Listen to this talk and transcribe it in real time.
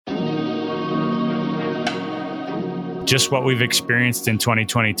just what we've experienced in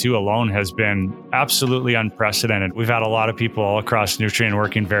 2022 alone has been absolutely unprecedented. We've had a lot of people all across Nutrien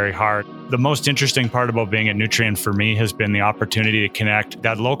working very hard. The most interesting part about being at Nutrien for me has been the opportunity to connect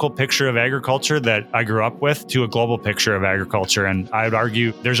that local picture of agriculture that I grew up with to a global picture of agriculture. And I would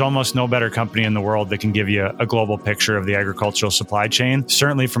argue there's almost no better company in the world that can give you a global picture of the agricultural supply chain,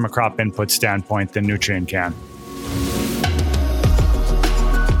 certainly from a crop input standpoint, than Nutrien can.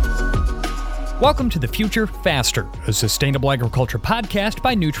 Welcome to The Future Faster, a sustainable agriculture podcast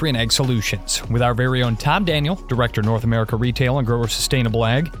by Nutrien Ag Solutions, with our very own Tom Daniel, Director North America Retail and Grower Sustainable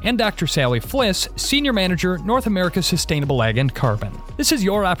Ag, and Dr. Sally Fliss, Senior Manager, North America Sustainable Ag and Carbon. This is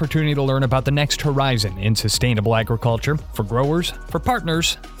your opportunity to learn about the next horizon in sustainable agriculture for growers, for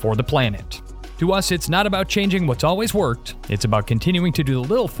partners, for the planet. To us, it's not about changing what's always worked, it's about continuing to do the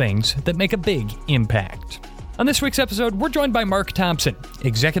little things that make a big impact. On this week's episode, we're joined by Mark Thompson,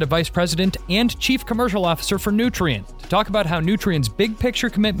 Executive Vice President and Chief Commercial Officer for Nutrien, to talk about how Nutrien's big picture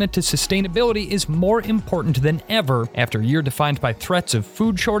commitment to sustainability is more important than ever after a year defined by threats of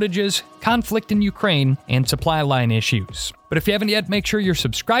food shortages, conflict in Ukraine, and supply line issues. But if you haven't yet, make sure you're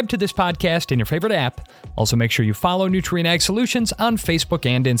subscribed to this podcast in your favorite app. Also, make sure you follow Nutrien Ag Solutions on Facebook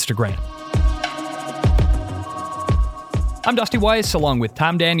and Instagram. I'm Dusty Weiss, along with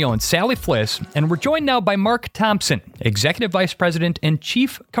Tom Daniel and Sally Fliss, and we're joined now by Mark Thompson, Executive Vice President and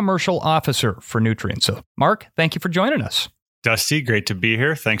Chief Commercial Officer for Nutrien. So, Mark, thank you for joining us. Dusty, great to be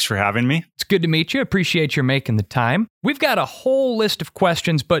here. Thanks for having me. It's good to meet you. Appreciate your making the time. We've got a whole list of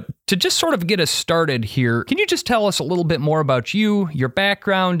questions, but to just sort of get us started here, can you just tell us a little bit more about you, your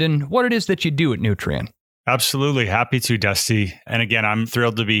background, and what it is that you do at Nutrien? Absolutely. Happy to, Dusty. And again, I'm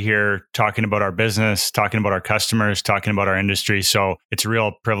thrilled to be here talking about our business, talking about our customers, talking about our industry. So it's a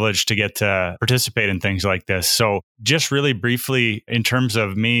real privilege to get to participate in things like this. So just really briefly, in terms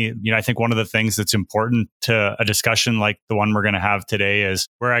of me, I think one of the things that's important to a discussion like the one we're going to have today is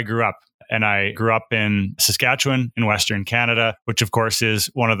where I grew up. And I grew up in Saskatchewan in Western Canada, which of course is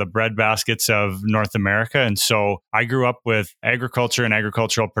one of the breadbaskets of North America. And so I grew up with agriculture and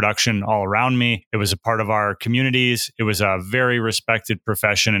agricultural production all around me. It was a part of our communities. It was a very respected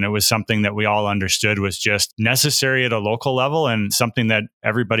profession. And it was something that we all understood was just necessary at a local level and something that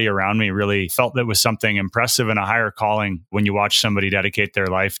everybody around me really felt that was something impressive and a higher calling when you watch somebody dedicate their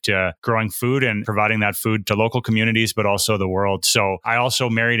life to growing food and providing that food to local communities, but also the world. So I also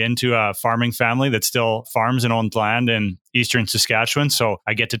married into a farming family that still farms and owns land in eastern Saskatchewan. So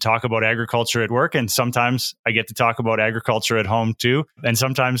I get to talk about agriculture at work, and sometimes I get to talk about agriculture at home too. And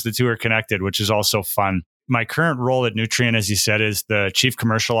sometimes the two are connected, which is also fun. My current role at Nutrien, as you said, is the Chief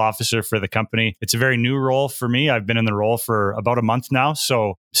Commercial Officer for the company. It's a very new role for me. I've been in the role for about a month now,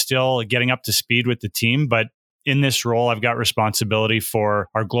 so still getting up to speed with the team. But in this role, I've got responsibility for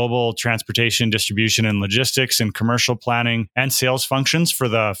our global transportation, distribution, and logistics and commercial planning and sales functions for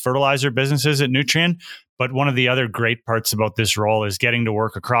the fertilizer businesses at Nutrien. But one of the other great parts about this role is getting to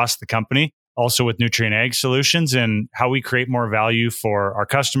work across the company, also with Nutrien Ag Solutions, and how we create more value for our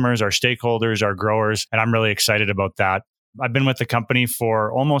customers, our stakeholders, our growers. And I'm really excited about that. I've been with the company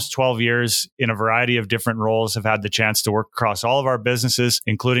for almost 12 years in a variety of different roles. I've had the chance to work across all of our businesses,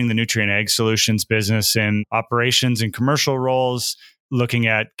 including the Nutrien Ag Solutions business in operations and commercial roles, looking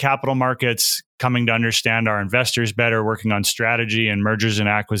at capital markets, coming to understand our investors better, working on strategy and mergers and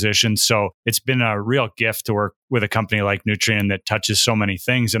acquisitions. So it's been a real gift to work with a company like Nutrien that touches so many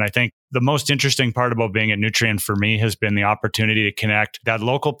things. And I think the most interesting part about being at Nutrien for me has been the opportunity to connect that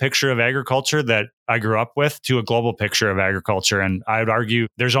local picture of agriculture that I grew up with to a global picture of agriculture. And I would argue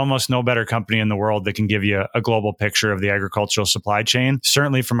there's almost no better company in the world that can give you a global picture of the agricultural supply chain,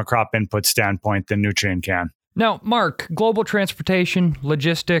 certainly from a crop input standpoint, than Nutrien can. Now, Mark, global transportation,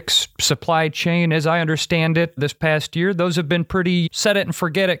 logistics, supply chain, as I understand it, this past year, those have been pretty set it and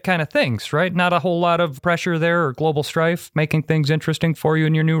forget it kind of things, right? Not a whole lot of pressure there or global strife, making things interesting for you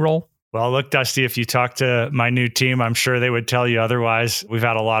in your new role? Well, look, Dusty, if you talk to my new team, I'm sure they would tell you otherwise. We've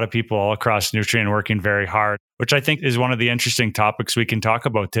had a lot of people all across Nutrien working very hard, which I think is one of the interesting topics we can talk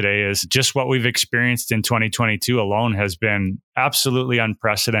about today. Is just what we've experienced in 2022 alone has been absolutely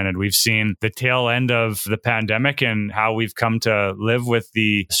unprecedented. We've seen the tail end of the pandemic and how we've come to live with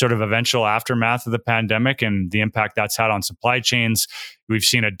the sort of eventual aftermath of the pandemic and the impact that's had on supply chains. We've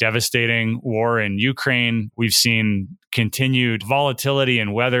seen a devastating war in Ukraine. We've seen continued volatility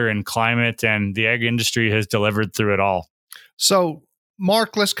in weather and climate, and the ag industry has delivered through it all. So,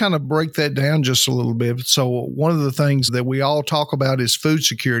 Mark, let's kind of break that down just a little bit. So one of the things that we all talk about is food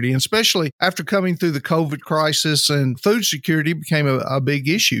security, and especially after coming through the COVID crisis, and food security became a big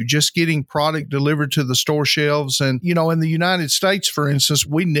issue, just getting product delivered to the store shelves. And, in the United States, for instance,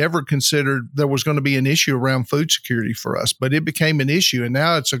 we never considered there was going to be an issue around food security for us, but it became an issue, and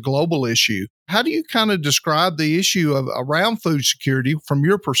now it's a global issue. How do you kind of describe the issue around food security from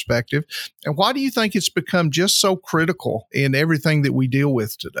your perspective? And why do you think it's become just so critical in everything that we deal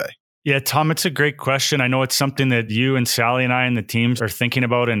with today? Yeah, Tom, it's a great question. I know it's something that you and Sally and I and the teams are thinking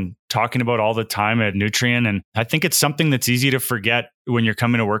about and talking about all the time at Nutrien. And I think it's something that's easy to forget when you're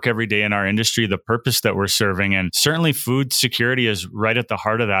coming to work every day in our industry, the purpose that we're serving. And certainly food security is right at the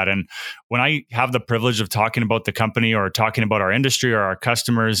heart of that. And when I have the privilege of talking about the company or talking about our industry or our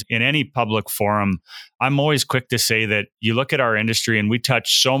customers in any public forum, I'm always quick to say that you look at our industry and we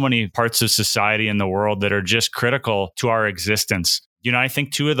touch so many parts of society in the world that are just critical to our existence. I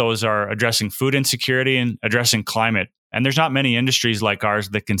think two of those are addressing food insecurity and addressing climate. And there's not many industries like ours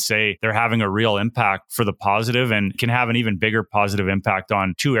that can say they're having a real impact for the positive and can have an even bigger positive impact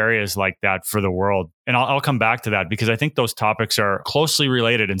on two areas like that for the world. And I'll come back to that because I think those topics are closely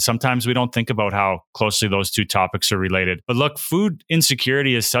related. And sometimes we don't think about how closely those two topics are related. But look, food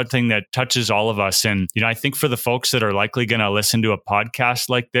insecurity is something that touches all of us. And, I think for the folks that are likely going to listen to a podcast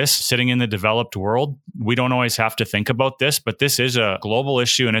like this, sitting in the developed world, we don't always have to think about this, but this is a global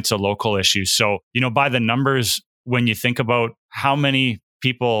issue and it's a local issue. So, by the numbers, when you think about how many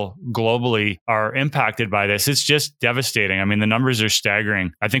people globally are impacted by this, it's just devastating. I mean, the numbers are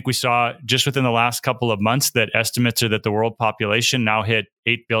staggering. I think we saw just within the last couple of months that estimates are that the world population now hit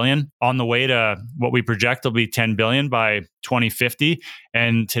 8 billion on the way to what we project will be 10 billion by 2050.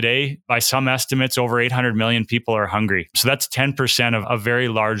 And today, by some estimates, over 800 million people are hungry. So that's 10% of a very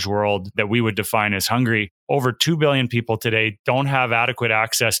large world that we would define as hungry. Over 2 billion people today don't have adequate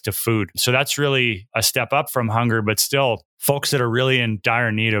access to food. So that's really a step up from hunger, but still folks that are really in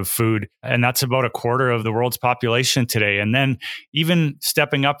dire need of food. And that's about a quarter of the world's population today. And then even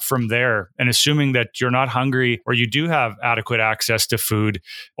stepping up from there and assuming that you're not hungry or you do have adequate access to food,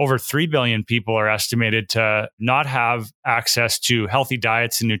 over 3 billion people are estimated to not have access to healthy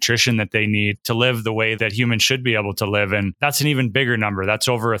diets and nutrition that they need to live the way that humans should be able to live. And that's an even bigger number. That's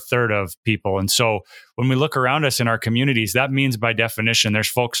over a third of people. And so when we look around us in our communities, that means by definition, there's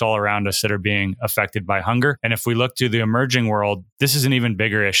folks all around us that are being affected by hunger. And if we look to the emerging world, this is an even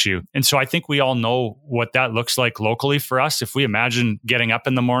bigger issue. And so I think we all know what that looks like locally for us. If we imagine getting up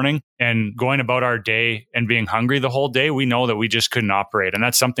in the morning and going about our day and being hungry the whole day, we know that we just couldn't operate. And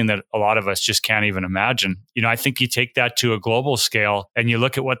that's something that a lot of us just can't even imagine. I think you take that to a global scale and you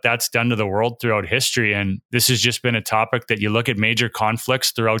look at what that's done to the world throughout history. And this has just been a topic that you look at major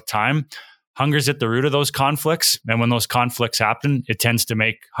conflicts throughout time. Hunger's at the root of those conflicts. And when those conflicts happen, it tends to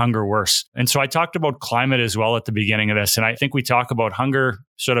make hunger worse. And so I talked about climate as well at the beginning of this. And I think we talk about hunger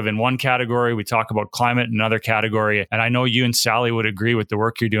sort of in one category. We talk about climate in another category. And I know you and Sally would agree with the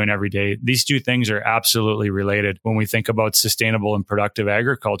work you're doing every day. These two things are absolutely related when we think about sustainable and productive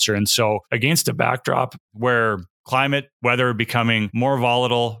agriculture. And so against a backdrop where climate, weather becoming more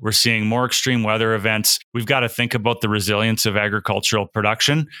volatile, we're seeing more extreme weather events. We've got to think about the resilience of agricultural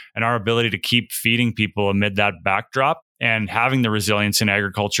production and our ability to keep feeding people amid that backdrop and having the resilience in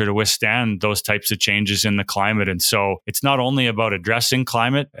agriculture to withstand those types of changes in the climate. And so it's not only about addressing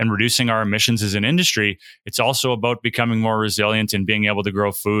climate and reducing our emissions as an industry, it's also about becoming more resilient and being able to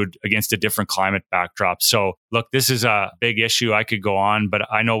grow food against a different climate backdrop. So look, this is a big issue. I could go on, but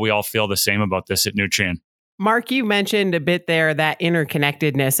I know we all feel the same about this at Nutrien. Mark, you mentioned a bit there that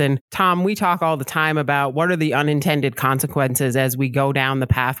interconnectedness. And Tom, we talk all the time about what are the unintended consequences as we go down the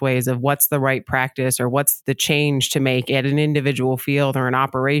pathways of what's the right practice or what's the change to make at an individual field or an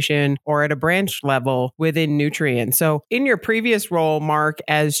operation or at a branch level within Nutrien. So in your previous role, Mark,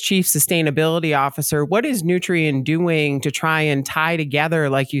 as Chief Sustainability Officer, what is Nutrien doing to try and tie together,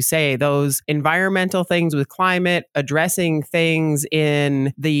 like you say, those environmental things with climate, addressing things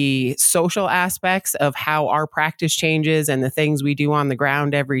in the social aspects of how our practice changes and the things we do on the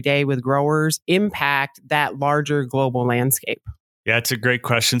ground every day with growers impact that larger global landscape? Yeah, it's a great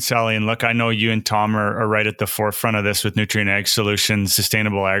question, Sally. And look, I know you and Tom are right at the forefront of this with Nutrien Ag Solutions,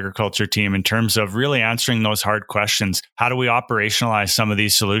 sustainable agriculture team, in terms of really answering those hard questions. How do we operationalize some of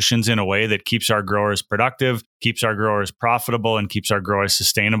these solutions in a way that keeps our growers productive, keeps our growers profitable, and keeps our growers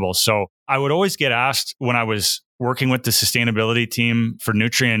sustainable? So I would always get asked when I was working with the sustainability team for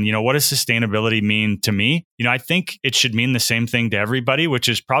Nutrien, what does sustainability mean to me? I think it should mean the same thing to everybody, which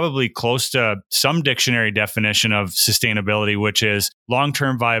is probably close to some dictionary definition of sustainability, which is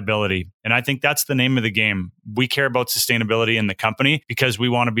long-term viability. And I think that's the name of the game. We care about sustainability in the company because we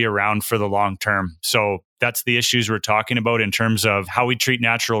want to be around for the long term. So that's the issues we're talking about in terms of how we treat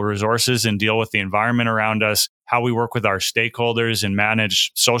natural resources and deal with the environment around us, how we work with our stakeholders and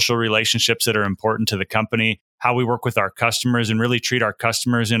manage social relationships that are important to the company, how we work with our customers and really treat our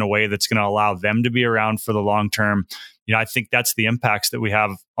customers in a way that's going to allow them to be around for the long term. I think that's the impacts that we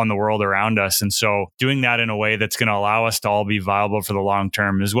have on the world around us. And so doing that in a way that's going to allow us to all be viable for the long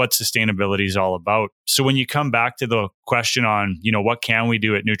term is what sustainability is all about. So when you come back to the question on, what can we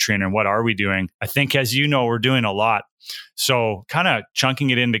do at Nutrien and what are we doing? I think, as you know, we're doing a lot. So kind of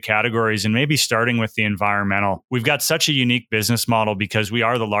chunking it into categories and maybe starting with the environmental. We've got such a unique business model because we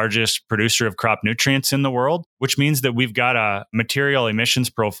are the largest producer of crop nutrients in the world, which means that we've got a material emissions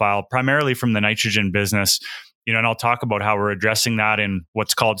profile primarily from the nitrogen business. And I'll talk about how we're addressing that in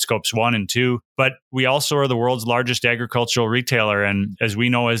what's called scopes 1 and 2. But we also are the world's largest agricultural retailer. And as we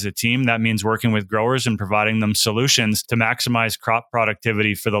know as a team, that means working with growers and providing them solutions to maximize crop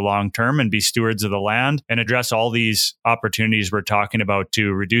productivity for the long term and be stewards of the land and address all these opportunities we're talking about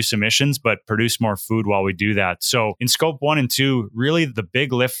to reduce emissions, but produce more food while we do that. So in scope 1 and 2, really the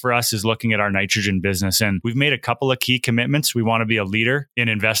big lift for us is looking at our nitrogen business. And we've made a couple of key commitments. We want to be a leader in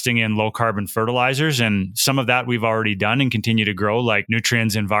investing in low carbon fertilizers. And some of that we've already done and continue to grow, like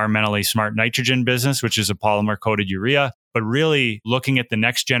Nutrien's environmentally smart nitrogen business, which is a polymer-coated urea, but really looking at the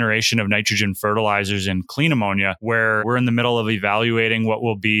next generation of nitrogen fertilizers and clean ammonia, where we're in the middle of evaluating what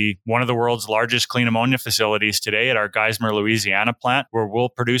will be one of the world's largest clean ammonia facilities today at our Geismar, Louisiana plant, where we'll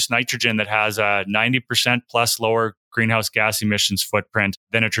produce nitrogen that has a 90% plus lower greenhouse gas emissions footprint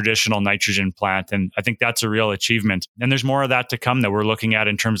than a traditional nitrogen plant. And I think that's a real achievement. And there's more of that to come that we're looking at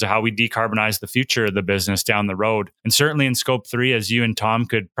in terms of how we decarbonize the future of the business down the road. And certainly in scope 3, as you and Tom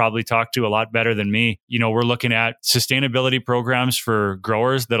could probably talk to a lot better than me, we're looking at sustainability programs for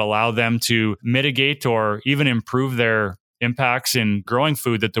growers that allow them to mitigate or even improve their impacts in growing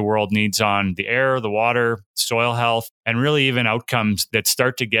food that the world needs on the air, the water, soil health, and really even outcomes that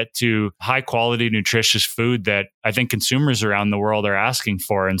start to get to high quality, nutritious food that I think consumers around the world are asking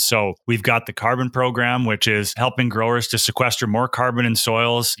for. And so we've got the carbon program, which is helping growers to sequester more carbon in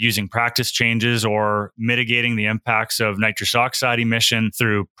soils using practice changes or mitigating the impacts of nitrous oxide emission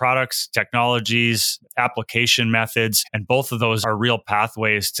through products, technologies, application methods. And both of those are real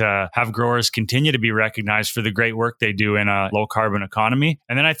pathways to have growers continue to be recognized for the great work they do in a low carbon economy.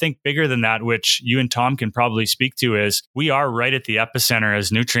 And then I think bigger than that, which you and Tom can probably speak to, is we are right at the epicenter as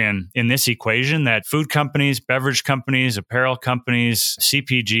Nutrien in this equation that food companies, beverage companies, apparel companies,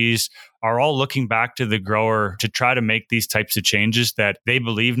 CPGs are all looking back to the grower to try to make these types of changes that they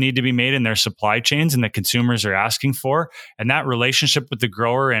believe need to be made in their supply chains and that consumers are asking for. And that relationship with the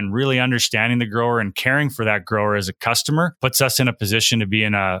grower and really understanding the grower and caring for that grower as a customer puts us in a position to be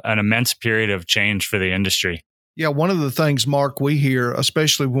in an immense period of change for the industry. Yeah, one of the things, Mark, we hear,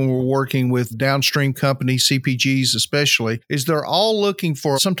 especially when we're working with downstream companies, CPGs especially, is they're all looking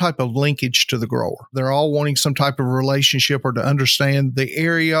for some type of linkage to the grower. They're all wanting some type of relationship or to understand the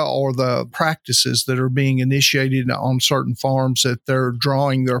area or the practices that are being initiated on certain farms that they're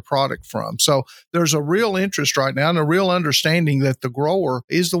drawing their product from. So there's a real interest right now and a real understanding that the grower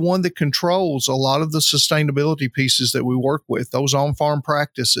is the one that controls a lot of the sustainability pieces that we work with, those on-farm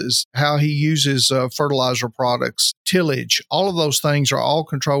practices, how he uses fertilizer products, tillage, all of those things are all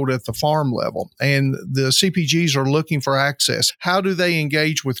controlled at the farm level. And the CPGs are looking for access. How do they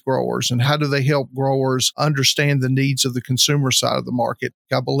engage with growers and how do they help growers understand the needs of the consumer side of the market?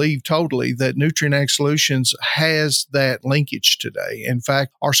 I believe totally that Nutrien Ag Solutions has that linkage today. In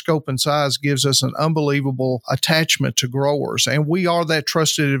fact, our scope and size gives us an unbelievable attachment to growers, and we are that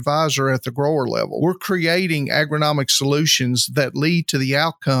trusted advisor at the grower level. We're creating agronomic solutions that lead to the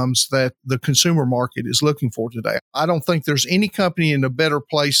outcomes that the consumer market is looking for today. I don't think there's any company in a better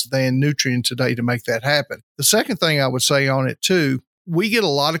place than Nutrien today to make that happen. The second thing I would say on it too, we get a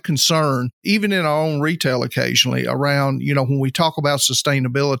lot of concern, even in our own retail occasionally, around, when we talk about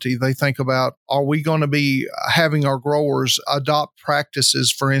sustainability, they think about, are we going to be having our growers adopt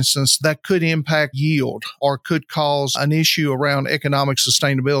practices, for instance, that could impact yield or could cause an issue around economic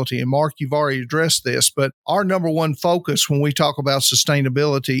sustainability? And Mark, you've already addressed this, but our number one focus when we talk about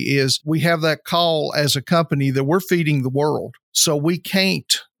sustainability is we have that call as a company that we're feeding the world. So we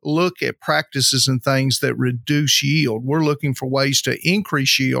can't look at practices and things that reduce yield. We're looking for ways to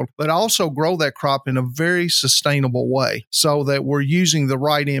increase yield, but also grow that crop in a very sustainable way so that we're using the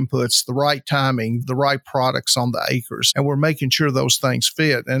right inputs, the right timing, the right products on the acres, and we're making sure those things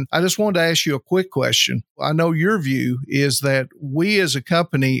fit. And I just wanted to ask you a quick question. I know your view is that we as a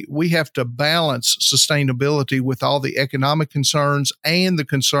company, we have to balance sustainability with all the economic concerns and the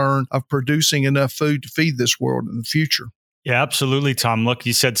concern of producing enough food to feed this world in the future. Yeah, absolutely, Tom. Look,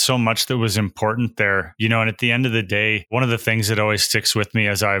 you said so much that was important there. And at the end of the day, one of the things that always sticks with me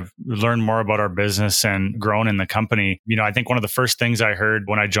as I've learned more about our business and grown in the company, I think one of the first things I heard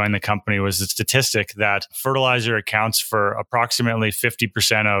when I joined the company was the statistic that fertilizer accounts for approximately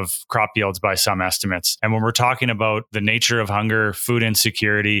 50% of crop yields by some estimates. And when we're talking about the nature of hunger, food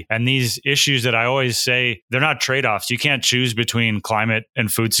insecurity, and these issues that I always say, they're not trade-offs. You can't choose between climate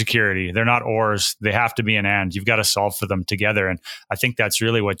and food security. They're not ors. They have to be an and. You've got to solve for them together. And I think that's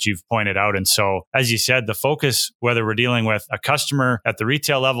really what you've pointed out. And so, as you said, the focus, whether we're dealing with a customer at the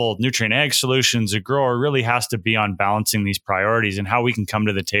retail level, Nutrien Ag Solutions, a grower, really has to be on balancing these priorities and how we can come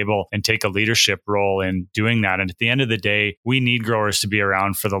to the table and take a leadership role in doing that. And at the end of the day, we need growers to be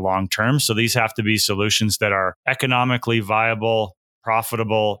around for the long term. So these have to be solutions that are economically viable,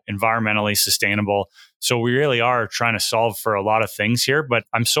 profitable, environmentally sustainable. So we really are trying to solve for a lot of things here, but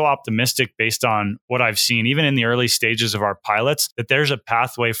I'm so optimistic based on what I've seen, even in the early stages of our pilots, that there's a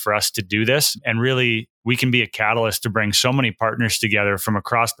pathway for us to do this. And really, we can be a catalyst to bring so many partners together from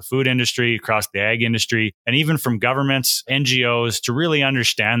across the food industry, across the ag industry, and even from governments, NGOs, to really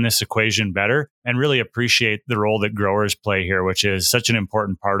understand this equation better and really appreciate the role that growers play here, which is such an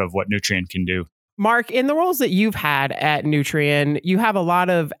important part of what Nutrien can do. Mark, in the roles that you've had at Nutrien, you have a lot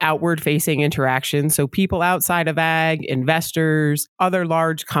of outward-facing interactions. So people outside of ag, investors, other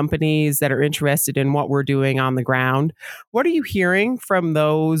large companies that are interested in what we're doing on the ground. What are you hearing from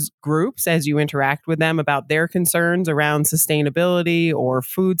those groups as you interact with them about their concerns around sustainability or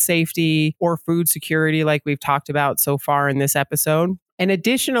food safety or food security, like we've talked about so far in this episode? And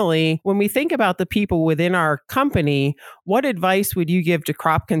additionally, when we think about the people within our company, what advice would you give to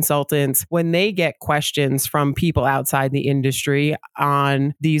crop consultants when they get questions from people outside the industry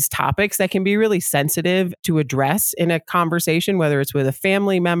on these topics that can be really sensitive to address in a conversation, whether it's with a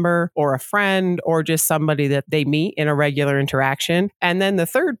family member or a friend or just somebody that they meet in a regular interaction? And then the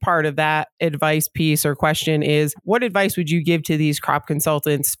third part of that advice piece or question is, what advice would you give to these crop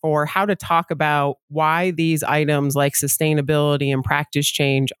consultants for how to talk about why these items like sustainability and practice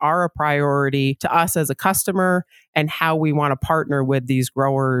change are a priority to us as a customer and how we want to partner with these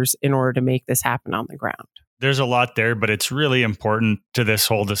growers in order to make this happen on the ground? There's a lot there, but it's really important to this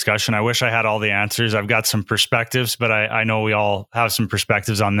whole discussion. I wish I had all the answers. I've got some perspectives, but I know we all have some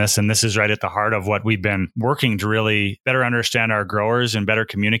perspectives on this. And this is right at the heart of what we've been working to really better understand our growers and better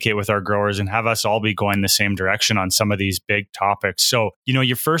communicate with our growers and have us all be going the same direction on some of these big topics. So,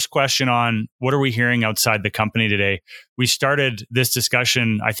 your first question on what are we hearing outside the company today? We started this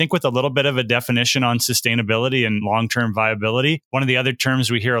discussion, I think, with a little bit of a definition on sustainability and long-term viability. One of the other terms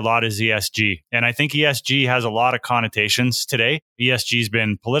we hear a lot is ESG. And I think ESG has a lot of connotations today. ESG has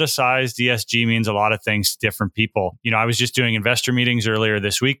been politicized. ESG means a lot of things to different people. I was just doing investor meetings earlier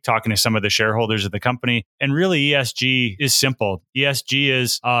this week, talking to some of the shareholders of the company. And really, ESG is simple. ESG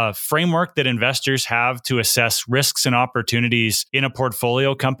is a framework that investors have to assess risks and opportunities in a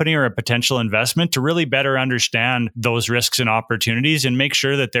portfolio company or a potential investment to really better understand those risks and opportunities and make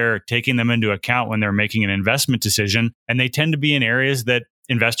sure that they're taking them into account when they're making an investment decision. And they tend to be in areas that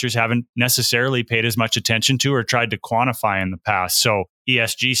investors haven't necessarily paid as much attention to or tried to quantify in the past. So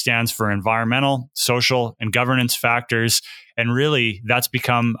ESG stands for environmental, social, and governance factors. And really, that's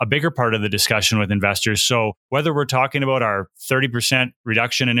become a bigger part of the discussion with investors. So whether we're talking about our 30%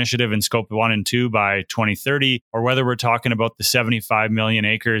 reduction initiative in scope 1 and 2 by 2030, or whether we're talking about the 75 million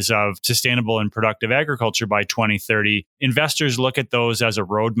acres of sustainable and productive agriculture by 2030, investors look at those as a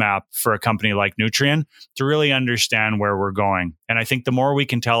roadmap for a company like Nutrien to really understand where we're going. And I think the more we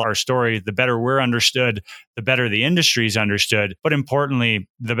can tell our story, the better we're understood, the better the industry is understood. But importantly,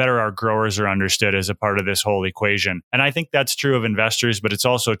 the better our growers are understood as a part of this whole equation. And I think that's true of investors, but it's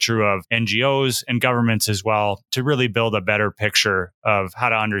also true of NGOs and governments as well, to really build a better picture of how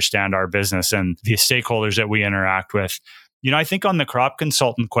to understand our business and the stakeholders that we interact with. I think on the crop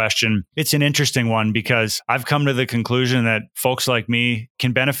consultant question, it's an interesting one because I've come to the conclusion that folks like me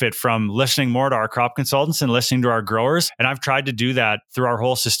can benefit from listening more to our crop consultants and listening to our growers. And I've tried to do that through our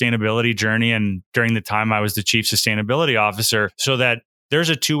whole sustainability journey and during the time I was the chief sustainability officer, so that there's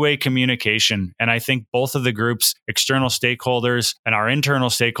a two-way communication. And I think both of the groups, external stakeholders and our internal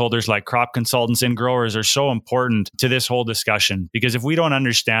stakeholders like crop consultants and growers, are so important to this whole discussion. Because if we don't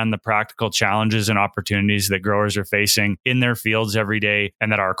understand the practical challenges and opportunities that growers are facing in their fields every day,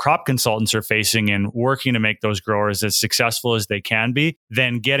 and that our crop consultants are facing in working to make those growers as successful as they can be,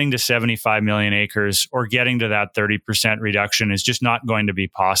 then getting to 75 million acres or getting to that 30% reduction is just not going to be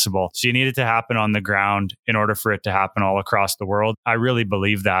possible. So you need it to happen on the ground in order for it to happen all across the world. I really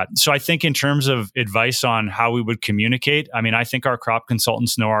believe that. So I think in terms of advice on how we would communicate, I think our crop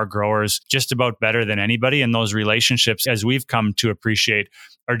consultants know our growers just about better than anybody. And those relationships, as we've come to appreciate,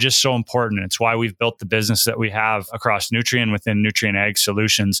 are just so important. It's why we've built the business that we have across Nutrien within Nutrien Ag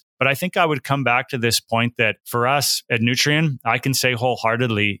Solutions. But I think I would come back to this point that for us at Nutrien, I can say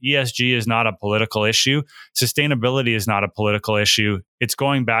wholeheartedly, ESG is not a political issue. Sustainability is not a political issue. It's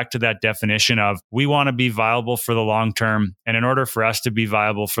going back to that definition of we want to be viable for the long term. And in order for us to be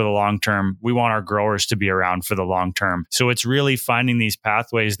viable for the long term, we want our growers to be around for the long term. So it's really finding these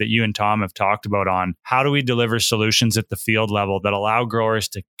pathways that you and Tom have talked about on how do we deliver solutions at the field level that allow growers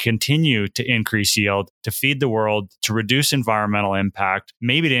to continue to increase yield, to feed the world, to reduce environmental impact,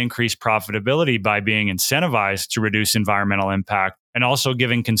 maybe to increase profitability by being incentivized to reduce environmental impact, and also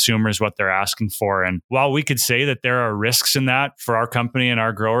giving consumers what they're asking for. And while we could say that there are risks in that for our company and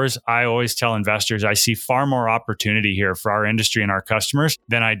our growers, I always tell investors I see far more opportunity here for our industry and our customers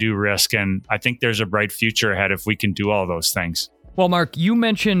than I do risk. And I think there's a bright future ahead if we can do all those things. Well, Mark, you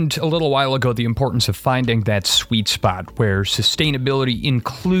mentioned a little while ago the importance of finding that sweet spot where sustainability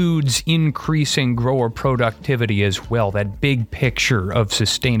includes increasing grower productivity as well, that big picture of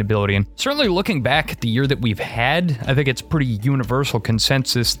sustainability. And certainly looking back at the year that we've had, I think it's pretty universal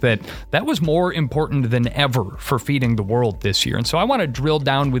consensus that that was more important than ever for feeding the world this year. And so I want to drill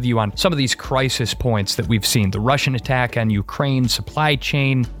down with you on some of these crisis points that we've seen, the Russian attack on Ukraine, supply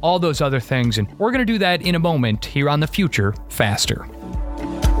chain, all those other things. And we're going to do that in a moment here on The Future Faster.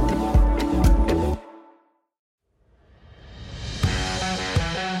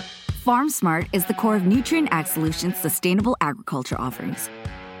 FarmSmart is the core of Nutrien Ag Solutions' sustainable agriculture offerings,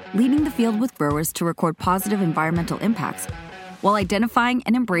 leading the field with growers to record positive environmental impacts while identifying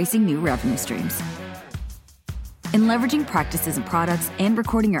and embracing new revenue streams. In leveraging practices and products and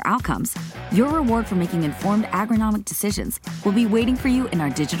recording your outcomes, your reward for making informed agronomic decisions will be waiting for you in our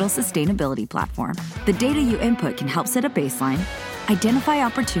digital sustainability platform. The data you input can help set a baseline, identify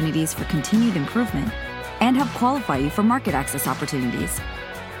opportunities for continued improvement, and help qualify you for market access opportunities.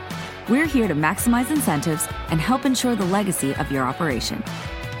 We're here to maximize incentives and help ensure the legacy of your operation.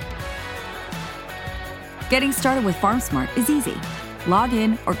 Getting started with FarmSmart is easy. Log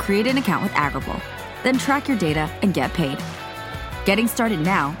in or create an account with Agrible, then track your data and get paid. Getting started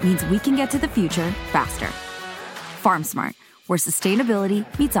now means we can get to the future faster. FarmSmart, where sustainability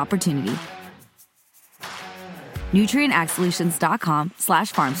meets opportunity.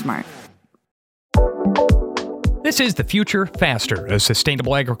 NutrienAgSolutions.com/FarmSmart. This is The Future Faster, a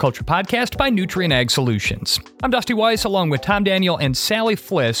sustainable agriculture podcast by Nutrien Ag Solutions. I'm Dusty Weiss, along with Tom Daniel and Sally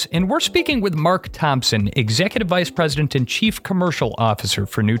Fliss, and we're speaking with Mark Thompson, Executive Vice President and Chief Commercial Officer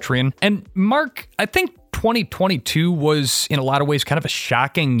for Nutrien. And Mark, I think 2022 was, in a lot of ways, kind of a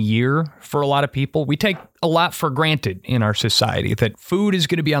shocking year for a lot of people. We take a lot for granted in our society, that food is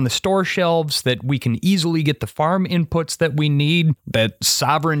going to be on the store shelves, that we can easily get the farm inputs that we need, that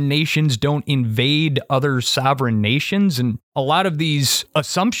sovereign nations don't invade other sovereign nations. And a lot of these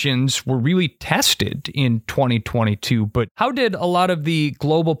assumptions were really tested in 2022. But how did a lot of the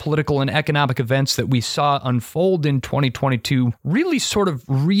global political and economic events that we saw unfold in 2022 really sort of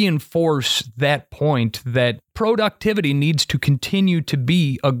reinforce that point that productivity needs to continue to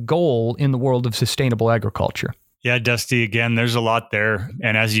be a goal in the world of sustainable agriculture? Yeah, Dusty, again, there's a lot there.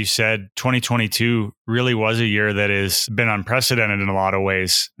 And as you said, 2022 really was a year that has been unprecedented in a lot of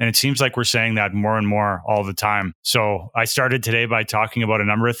ways. And it seems like we're saying that more and more all the time. So I started today by talking about a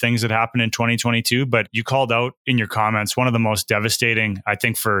number of things that happened in 2022, but you called out in your comments one of the most devastating, I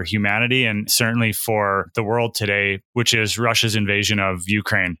think, for humanity and certainly for the world today, which is Russia's invasion of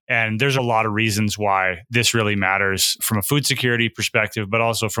Ukraine. And there's a lot of reasons why this really matters from a food security perspective, but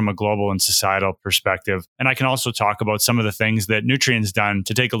also from a global and societal perspective. And I can also talk about some of the things that Nutrien's done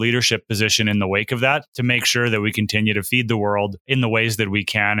to take a leadership position in the wake of that, to make sure that we continue to feed the world in the ways that we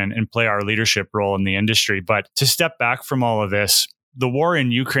can and play our leadership role in the industry. But to step back from all of this, the war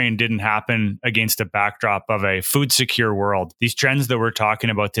in Ukraine didn't happen against a backdrop of a food secure world. These trends that we're talking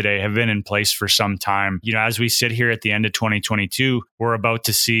about today have been in place for some time. As we sit here at the end of 2022, we're about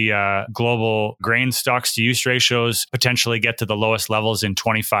to see global grain stocks to use ratios potentially get to the lowest levels in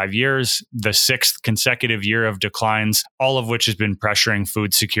 25 years, the sixth consecutive year of declines, all of which has been pressuring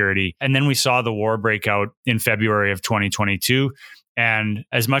food security. And then we saw the war break out in February of 2022. And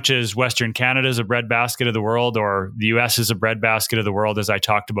as much as Western Canada is a breadbasket of the world, or the US is a breadbasket of the world, as I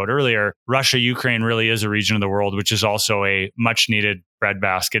talked about earlier, Russia, Ukraine really is a region of the world, which is also a much needed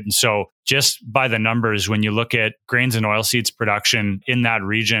breadbasket. And so just by the numbers, when you look at grains and oilseeds production in that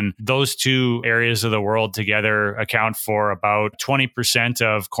region, those two areas of the world together account for about 20%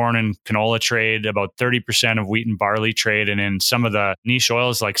 of corn and canola trade, about 30% of wheat and barley trade. And in some of the niche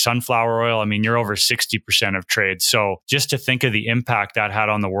oils like sunflower oil, you're over 60% of trade. So just to think of the impact that had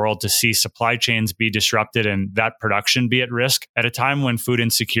on the world, to see supply chains be disrupted and that production be at risk at a time when food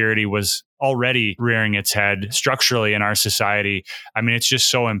insecurity was already rearing its head structurally in our society. It's just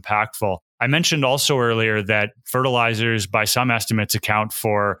so impactful. I mentioned also earlier that fertilizers, by some estimates, account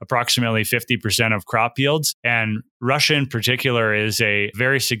for approximately 50% of crop yields. And Russia in particular is a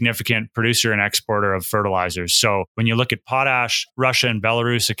very significant producer and exporter of fertilizers. So when you look at potash, Russia and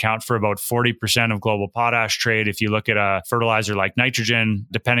Belarus account for about 40% of global potash trade. If you look at a fertilizer like nitrogen,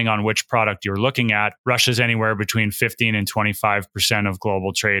 depending on which product you're looking at, Russia's anywhere between 15 and 25% of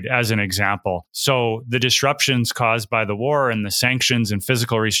global trade, as an example. So the disruptions caused by the war and the sanctions and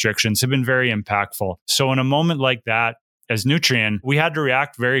physical restrictions have been very impactful. So in a moment like that, as Nutrien, we had to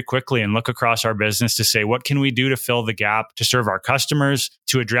react very quickly and look across our business to say, what can we do to fill the gap, to serve our customers,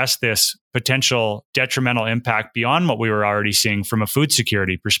 to address this potential detrimental impact beyond what we were already seeing from a food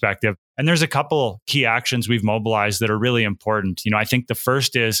security perspective. And there's a couple key actions we've mobilized that are really important. I think the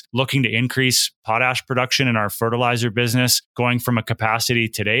first is looking to increase potash production in our fertilizer business, going from a capacity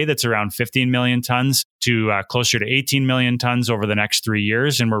today that's around 15 million tons to closer to 18 million tons over the next 3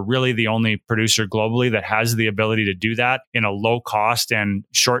 years. And we're really the only producer globally that has the ability to do that in a low cost and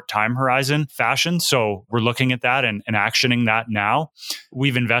short time horizon fashion. So we're looking at that and actioning that now.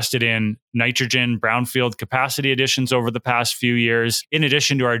 We've invested in nitrogen brownfield capacity additions over the past few years, in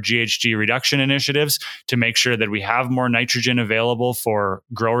addition to our GHG reduction initiatives, to make sure that we have more nitrogen available for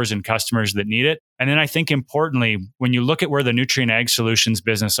growers and customers that need it. And then I think importantly, when you look at where the Nutrien Ag Solutions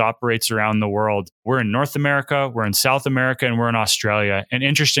business operates around the world, we're in North America, we're in South America, and we're in Australia. And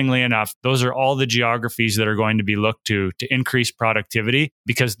interestingly enough, those are all the geographies that are going to be looked to increase productivity,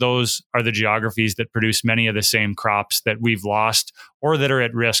 because those are the geographies that produce many of the same crops that we've lost or that are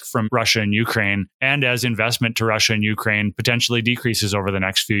at risk from Russia and Ukraine. And as investment to Russia and Ukraine potentially decreases over the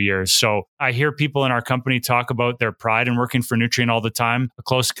next few years. So I hear people in our company talk about their pride in working for Nutrien all the time. A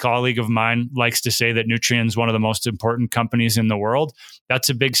close colleague of mine likes to say that Nutrien is one of the most important companies in the world. That's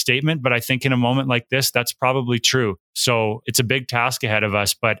a big statement, but I think in a moment like this, that's probably true. So it's a big task ahead of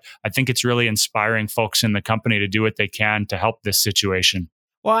us, but I think it's really inspiring folks in the company to do what they can to help this situation.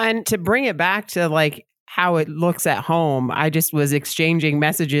 Well, and to bring it back to how it looks at home, I just was exchanging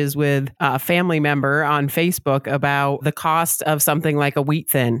messages with a family member on Facebook about the cost of something like a wheat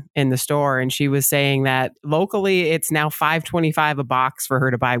thin in the store. And she was saying that locally, it's now $5.25 a box for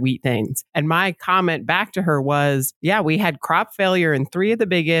her to buy wheat thins. And my comment back to her was, yeah, we had crop failure in 3 of the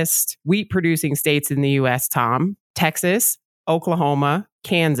biggest wheat producing states in the US, Tom. Texas, Oklahoma,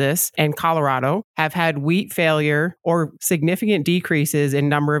 Kansas, and Colorado have had wheat failure or significant decreases in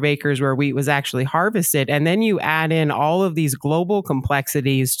number of acres where wheat was actually harvested. And then you add in all of these global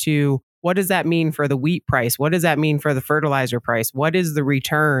complexities to what does that mean for the wheat price? What does that mean for the fertilizer price? What is the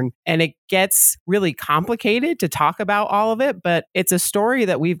return? And it gets really complicated to talk about all of it, but it's a story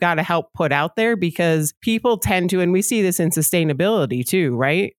that we've got to help put out there, because people tend to, and we see this in sustainability too,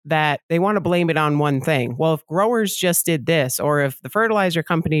 right? That they want to blame it on one thing. Well, if growers just did this, or if the fertilizer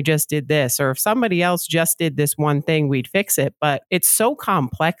company just did this, or if somebody else just did this one thing, we'd fix it. But it's so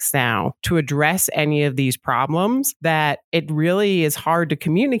complex now to address any of these problems that it really is hard to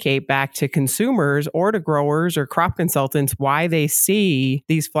communicate back to consumers or to growers or crop consultants why they see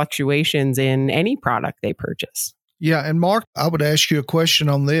these fluctuations in any product they purchase. Yeah. And Mark, I would ask you a question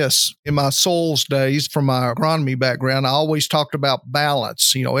on this. In my soils days, from my agronomy background, I always talked about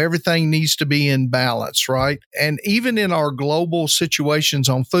balance. Everything needs to be in balance, right? And even in our global situations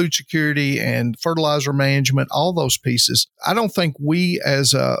on food security and fertilizer management, all those pieces, I don't think we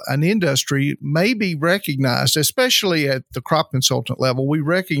as an industry may be recognized, especially at the crop consultant level, we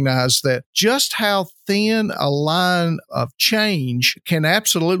recognize that just how thin a line of change can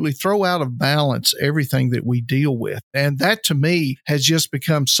absolutely throw out of balance everything that we deal with. And that to me has just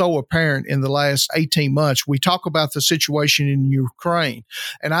become so apparent in the last 18 months. We talk about the situation in Ukraine,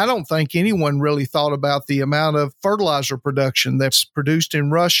 and I don't think anyone really thought about the amount of fertilizer production that's produced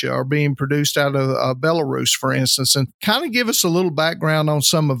in Russia or being produced out of Belarus, for instance, and kind of give us a little background on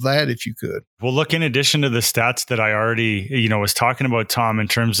some of that if you could. Well, look, in addition to the stats that I already, was talking about, Tom, in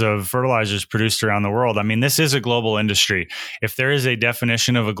terms of fertilizers produced around the world, I mean, this is a global industry. If there is a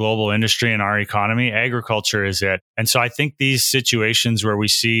definition of a global industry in our economy, agriculture is it. And so I think these situations where we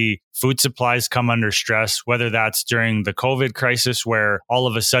see food supplies come under stress, whether that's during the COVID crisis, where all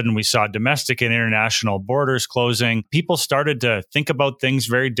of a sudden we saw domestic and international borders closing, people started to think about things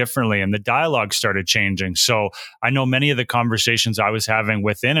very differently and the dialogue started changing. So I know many of the conversations I was having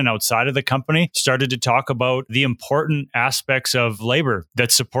within and outside of the company started to talk about the important aspects of labor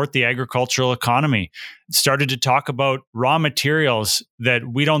that support the agricultural economy. Started to talk about raw materials that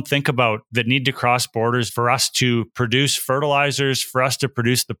we don't think about that need to cross borders for us to produce fertilizers, for us to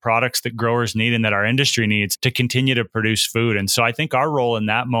produce the products that growers need and that our industry needs to continue to produce food. And so I think our role in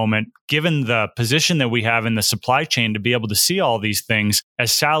that moment, given the position that we have in the supply chain to be able to see all these things,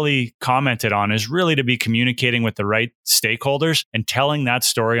 as Sally commented on, is really to be communicating with the right stakeholders and telling that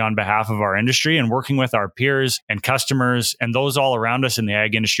story on behalf of our industry and working with our peers and customers and those all around us in the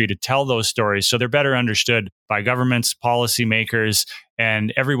ag industry to tell those stories so they're better understood by governments, policymakers,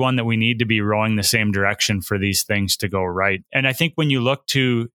 and everyone that we need to be rowing the same direction for these things to go right. And I think when you look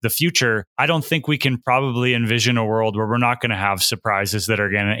to the future, I don't think we can probably envision a world where we're not going to have surprises that are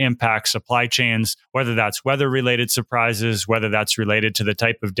going to impact supply chains, whether that's weather-related surprises, whether that's related to the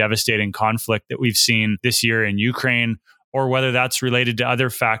type of devastating conflict that we've seen this year in Ukraine, or whether that's related to other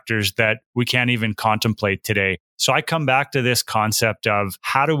factors that we can't even contemplate today. So I come back to this concept of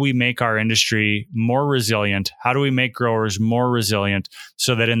how do we make our industry more resilient? How do we make growers more resilient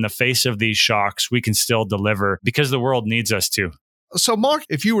so that in the face of these shocks, we can still deliver because the world needs us to? So, Mark,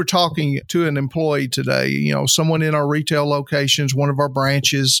 if you were talking to an employee today, someone in our retail locations, one of our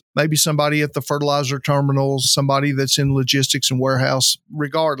branches, maybe somebody at the fertilizer terminals, somebody that's in logistics and warehouse,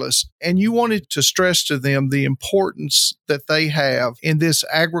 regardless, and you wanted to stress to them the importance that they have in this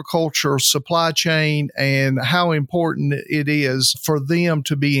agricultural supply chain and how important it is for them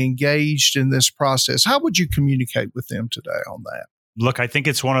to be engaged in this process, how would you communicate with them today on that? Look, I think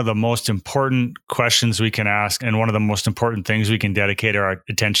it's one of the most important questions we can ask and one of the most important things we can dedicate our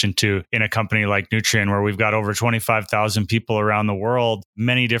attention to in a company like Nutrien, where we've got over 25,000 people around the world,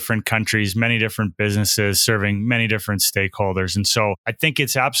 many different countries, many different businesses serving many different stakeholders. And so I think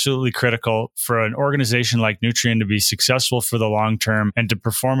it's absolutely critical for an organization like Nutrien to be successful for the long term and to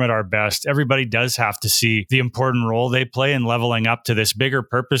perform at our best. Everybody does have to see the important role they play in leveling up to this bigger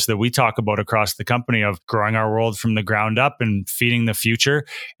purpose that we talk about across the company of growing our world from the ground up and feeding the future.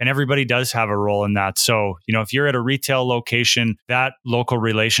 And everybody does have a role in that. So, if you're at a retail location, that local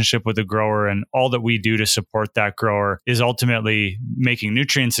relationship with the grower and all that we do to support that grower is ultimately making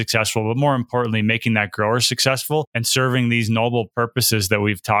Nutrien successful, but more importantly, making that grower successful and serving these noble purposes that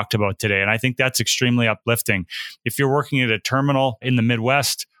we've talked about today. And I think that's extremely uplifting. If you're working at a terminal in the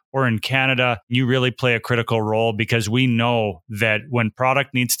Midwest, or in Canada, you really play a critical role because we know that when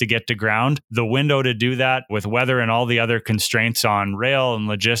product needs to get to ground, the window to do that with weather and all the other constraints on rail and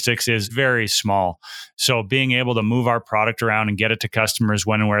logistics is very small. So being able to move our product around and get it to customers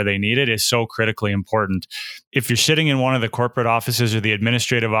when and where they need it is so critically important. If you're sitting in one of the corporate offices or the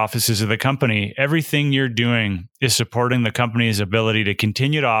administrative offices of the company, everything you're doing is supporting the company's ability to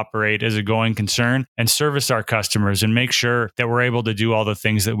continue to operate as a going concern and service our customers and make sure that we're able to do all the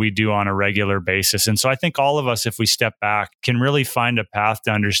things that we do on a regular basis. And so I think all of us, if we step back, can really find a path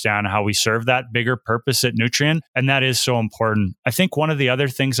to understand how we serve that bigger purpose at Nutrien. And that is so important. I think one of the other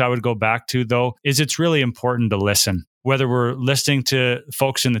things I would go back to, though, is it's really important to listen. Whether we're listening to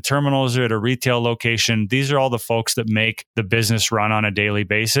folks in the terminals or at a retail location, these are all the folks that make the business run on a daily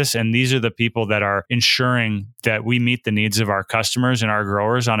basis. And these are the people that are ensuring that we meet the needs of our customers and our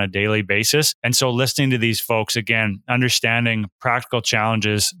growers on a daily basis. And so listening to these folks, again, understanding practical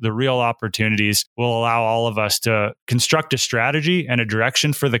challenges, the real opportunities will allow all of us to construct a strategy and a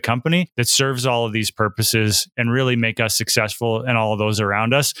direction for the company that serves all of these purposes and really make us successful and all of those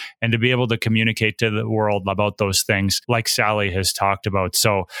around us, and to be able to communicate to the world about those things like Sally has talked about.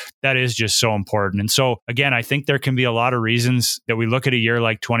 So that is just so important. And so again, I think there can be a lot of reasons that we look at a year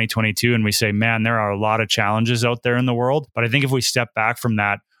like 2022 and we say, man, there are a lot of challenges out there in the world. But I think if we step back from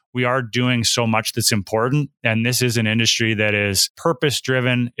that, we are doing so much that's important. And this is an industry that is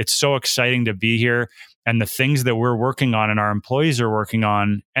purpose-driven. It's so exciting to be here. and the things that we're working on and our employees are working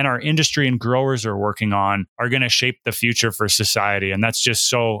on and our industry and growers are working on are going to shape the future for society. And that's just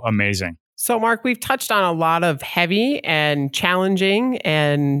so amazing. So, Mark, we've touched on a lot of heavy and challenging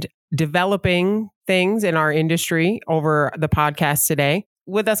and developing things in our industry over the podcast today.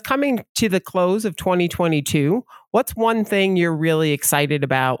 With us coming to the close of 2022, what's one thing you're really excited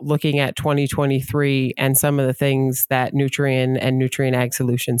about looking at 2023 and some of the things that Nutrien and Nutrien Ag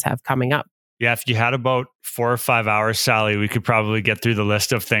Solutions have coming up? Yeah, if you had about 4 or 5 hours, Sally, we could probably get through the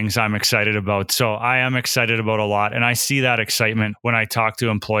list of things I'm excited about. So I am excited about a lot. And I see that excitement when I talk to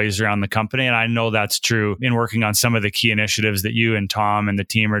employees around the company. And I know that's true in working on some of the key initiatives that you and Tom and the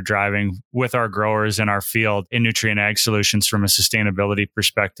team are driving with our growers in our field in Nutrien Ag Solutions from a sustainability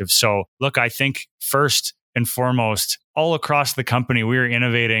perspective. So look, I think first and foremost, all across the company, we are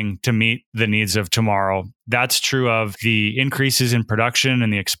innovating to meet the needs of tomorrow. That's true of the increases in production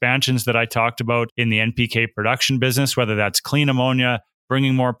and the expansions that I talked about in the NPK production business, whether that's clean ammonia,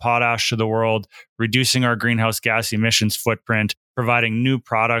 bringing more potash to the world, reducing our greenhouse gas emissions footprint, providing new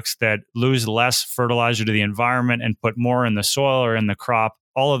products that lose less fertilizer to the environment and put more in the soil or in the crop.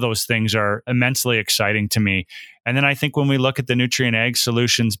 All of those things are immensely exciting to me. And then I think when we look at the Nutrien Ag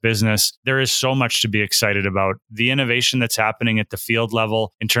Solutions business, there is so much to be excited about. The innovation that's happening at the field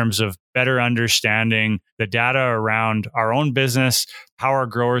level in terms of better understanding the data around our own business, how our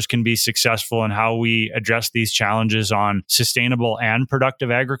growers can be successful and how we address these challenges on sustainable and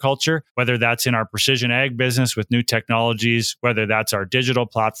productive agriculture, whether that's in our precision ag business with new technologies, whether that's our digital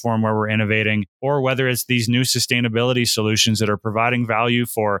platform where we're innovating, or whether it's these new sustainability solutions that are providing value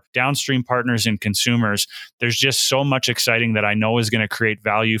for downstream partners and consumers. There's just so much exciting that I know is going to create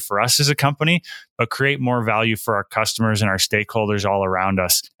value for us as a company, but create more value for our customers and our stakeholders all around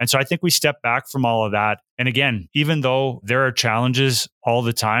us. And so I think we step back from all of that. And again, even though there are challenges all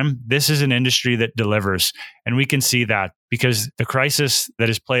the time, this is an industry that delivers. And we can see that because the crisis that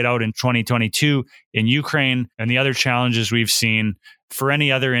has played out in 2022 in Ukraine and the other challenges we've seen for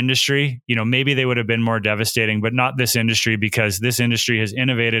any other industry, maybe they would have been more devastating, but not this industry because this industry has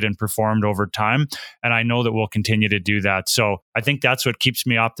innovated and performed over time. And I know that we'll continue to do that. So I think that's what keeps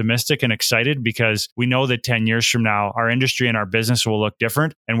me optimistic and excited because we know that 10 years from now, our industry and our business will look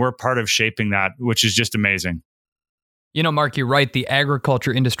different. And we're part of shaping that, which is just amazing. Mark, you're right. The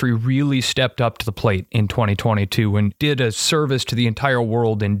agriculture industry really stepped up to the plate in 2022 and did a service to the entire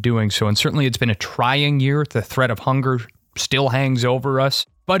world in doing so. And certainly it's been a trying year. The threat of hunger still hangs over us.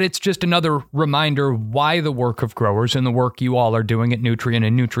 But it's just another reminder why the work of growers and the work you all are doing at Nutrien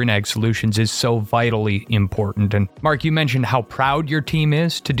and Nutrien Ag Solutions is so vitally important. And Mark, you mentioned how proud your team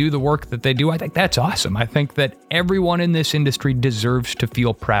is to do the work that they do. I think that's awesome. I think that everyone in this industry deserves to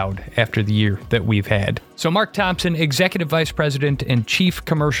feel proud after the year that we've had. So Mark Thompson, Executive Vice President and Chief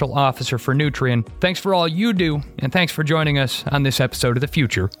Commercial Officer for Nutrien, thanks for all you do, and thanks for joining us on this episode of The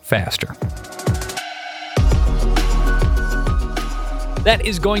Future Faster. That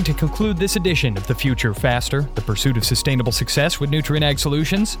is going to conclude this edition of The Future Faster, the pursuit of sustainable success with Nutrien Ag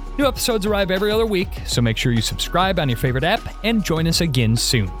Solutions. New episodes arrive every other week, so make sure you subscribe on your favorite app and join us again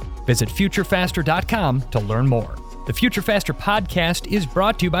soon. Visit futurefaster.com to learn more. The Future Faster podcast is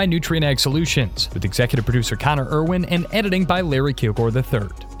brought to you by Nutrien Ag Solutions, with executive producer Connor Irwin and editing by Larry Kilgore III.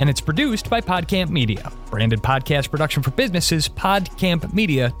 And it's produced by PodCamp Media, branded podcast production for businesses,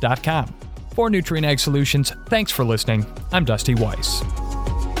 podcampmedia.com. For Nutrien Ag Solutions, thanks for listening. I'm Dusty Weiss.